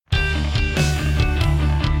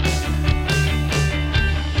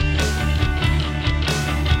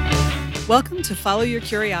Welcome to Follow Your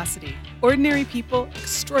Curiosity. Ordinary people,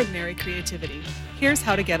 extraordinary creativity. Here's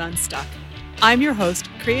how to get unstuck. I'm your host,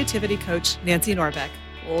 creativity coach Nancy Norbeck.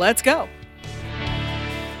 Let's go.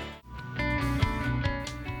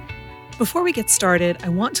 Before we get started, I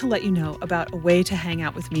want to let you know about a way to hang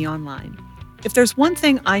out with me online. If there's one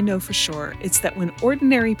thing I know for sure, it's that when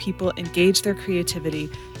ordinary people engage their creativity,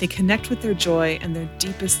 they connect with their joy and their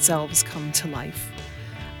deepest selves come to life.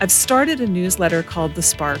 I've started a newsletter called The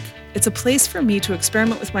Spark. It's a place for me to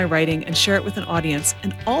experiment with my writing and share it with an audience,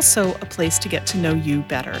 and also a place to get to know you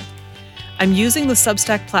better. I'm using the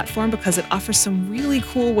Substack platform because it offers some really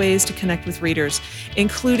cool ways to connect with readers,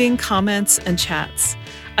 including comments and chats.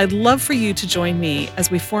 I'd love for you to join me as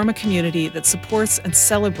we form a community that supports and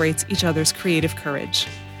celebrates each other's creative courage.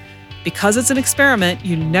 Because it's an experiment,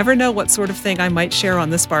 you never know what sort of thing I might share on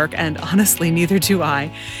The Spark, and honestly, neither do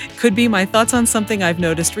I. Could be my thoughts on something I've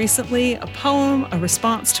noticed recently, a poem, a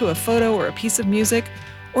response to a photo or a piece of music,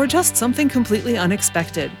 or just something completely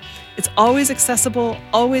unexpected. It's always accessible,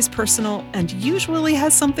 always personal, and usually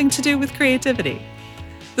has something to do with creativity.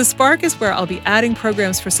 The Spark is where I'll be adding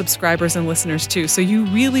programs for subscribers and listeners too, so you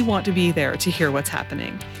really want to be there to hear what's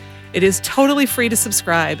happening. It is totally free to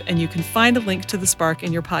subscribe, and you can find a link to The Spark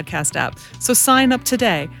in your podcast app. So sign up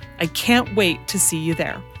today. I can't wait to see you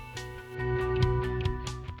there.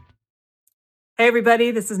 Hey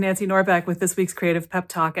everybody, this is Nancy Norbeck with this week's Creative Pep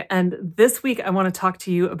Talk. And this week I want to talk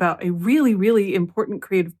to you about a really, really important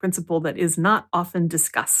creative principle that is not often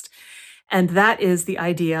discussed. And that is the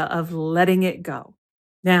idea of letting it go.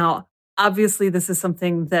 Now, obviously, this is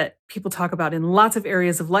something that people talk about in lots of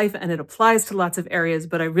areas of life, and it applies to lots of areas,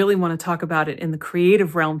 but I really want to talk about it in the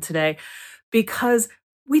creative realm today because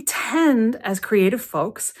we tend, as creative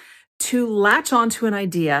folks, to latch onto an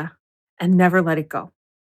idea and never let it go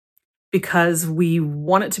because we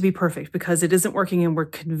want it to be perfect, because it isn't working and we're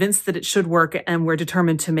convinced that it should work and we're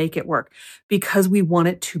determined to make it work because we want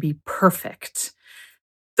it to be perfect.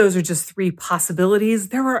 Those are just three possibilities.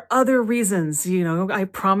 There are other reasons. I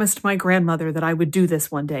promised my grandmother that I would do this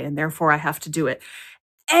one day, and therefore I have to do it.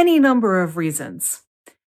 Any number of reasons.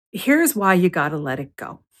 Here's why you got to let it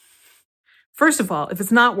go. First of all, if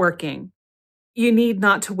it's not working, you need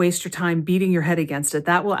not to waste your time beating your head against it.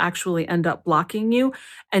 That will actually end up blocking you.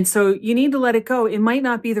 And so you need to let it go. It might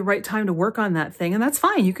not be the right time to work on that thing, and that's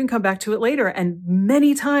fine. You can come back to it later. And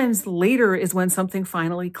many times later is when something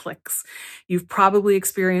finally clicks. You've probably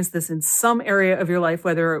experienced this in some area of your life,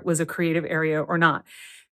 whether it was a creative area or not.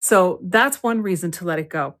 So that's one reason to let it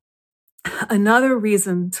go. Another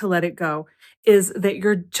reason to let it go is that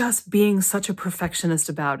you're just being such a perfectionist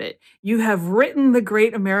about it. You have written the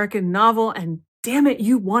great American novel, and damn it,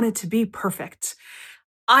 you want it to be perfect.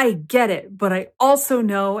 I get it, but I also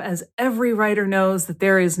know, as every writer knows, that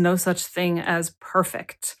there is no such thing as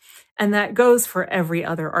perfect. And that goes for every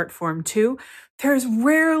other art form too. There's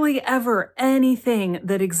rarely ever anything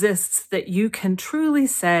that exists that you can truly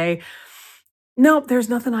say, nope, there's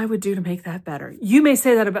nothing I would do to make that better. You may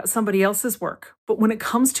say that about somebody else's work, but when it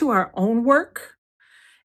comes to our own work,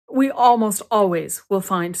 we almost always will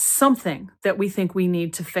find something that we think we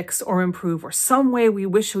need to fix or improve, or some way we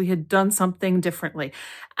wish we had done something differently.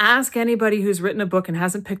 Ask anybody who's written a book and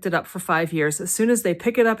hasn't picked it up for 5 years. As soon as they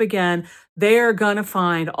pick it up again, they're going to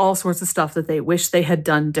find all sorts of stuff that they wish they had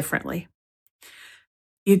done differently.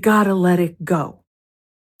 You got to let it go.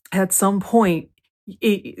 At some point,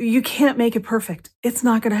 you can't make it perfect. It's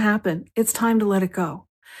not going to happen. It's time to let it go.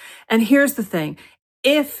 And here's the thing.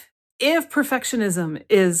 If perfectionism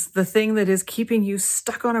is the thing that is keeping you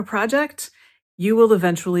stuck on a project, you will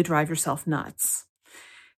eventually drive yourself nuts.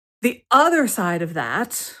 The other side of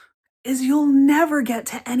that is you'll never get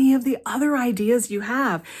to any of the other ideas you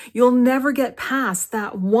have. You'll never get past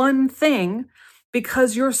that one thing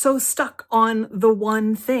because you're so stuck on the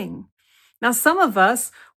one thing. Now, some of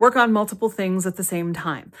us work on multiple things at the same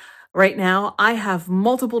time. Right now, I have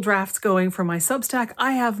multiple drafts going for my Substack.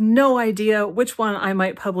 I have no idea which one I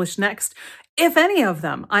might publish next. If any of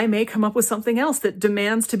them, I may come up with something else that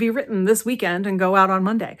demands to be written this weekend and go out on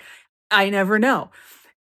Monday. I never know.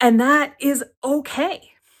 And that is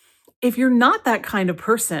okay. If you're not that kind of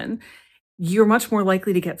person, you're much more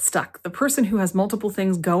likely to get stuck. The person who has multiple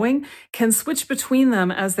things going can switch between them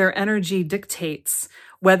as their energy dictates,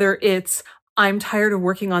 whether it's I'm tired of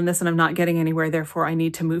working on this and I'm not getting anywhere, therefore I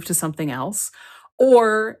need to move to something else.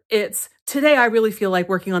 Or it's today I really feel like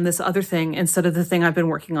working on this other thing instead of the thing I've been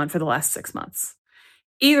working on for the last 6 months.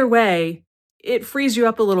 Either way, it frees you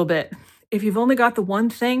up a little bit. If you've only got the one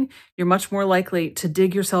thing, you're much more likely to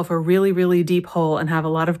dig yourself a really, really deep hole and have a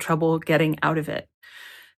lot of trouble getting out of it.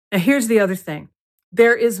 Now, here's the other thing.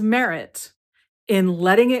 There is merit in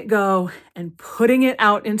letting it go and putting it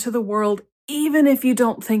out into the world, even if you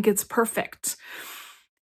don't think it's perfect.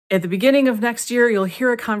 At the beginning of next year, you'll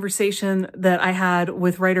hear a conversation that I had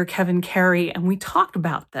with writer Kevin Carey, and we talked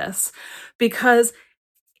about this because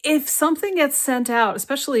if something gets sent out,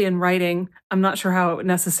 especially in writing, I'm not sure how it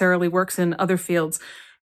necessarily works in other fields.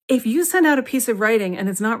 If you send out a piece of writing and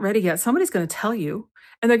it's not ready yet, somebody's going to tell you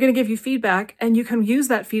and they're going to give you feedback, and you can use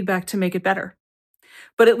that feedback to make it better.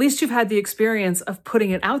 But at least you've had the experience of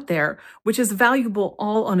putting it out there, which is valuable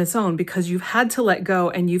all on its own because you've had to let go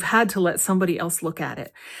and you've had to let somebody else look at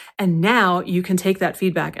it. And now you can take that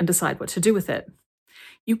feedback and decide what to do with it.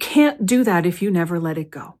 You can't do that if you never let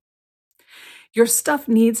it go. Your stuff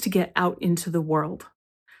needs to get out into the world.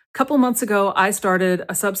 A couple months ago, I started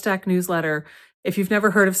a Substack newsletter. If you've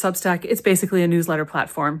never heard of Substack, it's basically a newsletter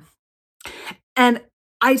platform. And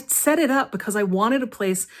I set it up because I wanted a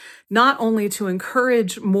place not only to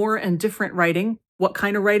encourage more and different writing. What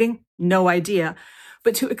kind of writing? No idea.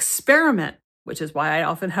 But to experiment, which is why I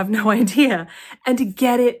often have no idea, and to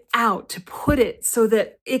get it out, to put it so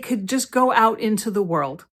that it could just go out into the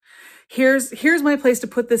world. Here's my place to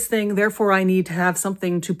put this thing, therefore I need to have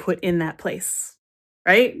something to put in that place,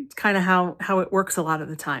 right? It's kind of how it works a lot of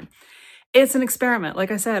the time. It's an experiment.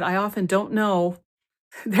 Like I said, I often don't know.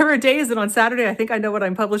 There are days that on Saturday, I think I know what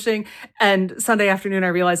I'm publishing, and Sunday afternoon, I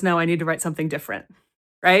realize, no, I need to write something different,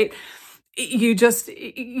 right? You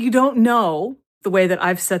don't know the way that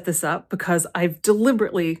I've set this up because I've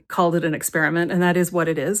deliberately called it an experiment, and that is what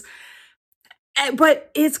it is.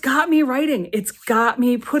 But it's got me writing. It's got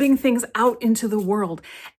me putting things out into the world.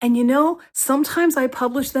 And sometimes I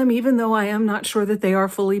publish them even though I am not sure that they are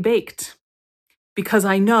fully baked because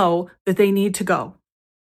I know that they need to go.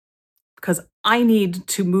 Because I need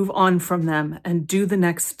to move on from them and do the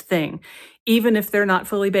next thing, even if they're not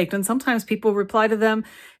fully baked. And sometimes people reply to them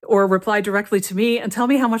or reply directly to me and tell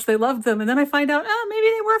me how much they loved them. And then I find out, maybe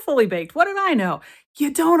they were fully baked. What did I know?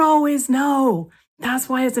 You don't always know. That's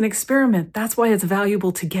why it's an experiment. That's why it's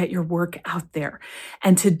valuable to get your work out there.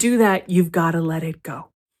 And to do that, you've got to let it go.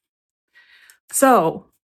 So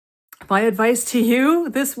my advice to you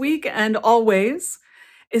this week and always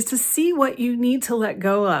is to see what you need to let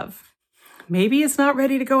go of. Maybe it's not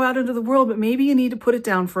ready to go out into the world, but maybe you need to put it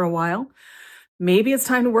down for a while. Maybe it's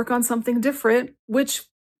time to work on something different, which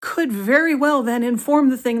could very well then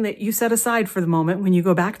inform the thing that you set aside for the moment when you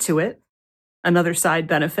go back to it. Another side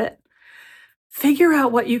benefit. Figure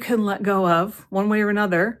out what you can let go of one way or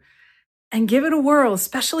another and give it a whirl,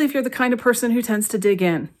 especially if you're the kind of person who tends to dig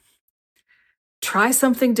in. Try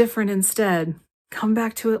something different instead. Come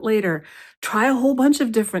back to it later. Try a whole bunch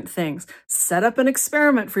of different things. Set up an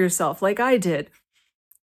experiment for yourself like I did.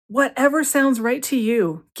 Whatever sounds right to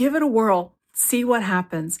you, give it a whirl, see what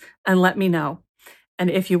happens, and let me know. And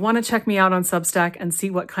if you want to check me out on Substack and see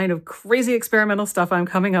what kind of crazy experimental stuff I'm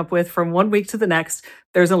coming up with from one week to the next,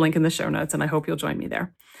 there's a link in the show notes, and I hope you'll join me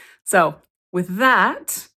there. So with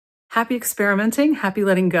that, happy experimenting, happy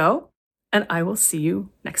letting go, and I will see you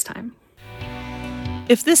next time.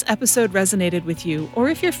 If this episode resonated with you, or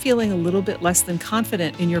if you're feeling a little bit less than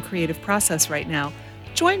confident in your creative process right now,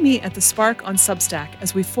 join me at The Spark on Substack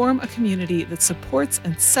as we form a community that supports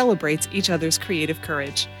and celebrates each other's creative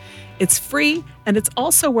courage. It's free, and it's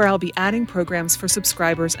also where I'll be adding programs for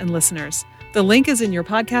subscribers and listeners. The link is in your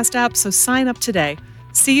podcast app, so sign up today.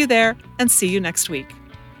 See you there, and see you next week.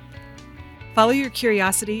 Follow Your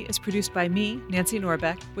Curiosity is produced by me, Nancy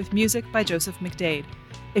Norbeck, with music by Joseph McDade.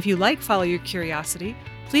 If you like Follow Your Curiosity,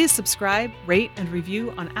 please subscribe, rate, and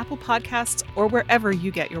review on Apple Podcasts or wherever you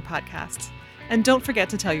get your podcasts. And don't forget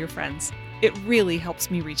to tell your friends. It really helps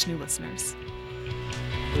me reach new listeners.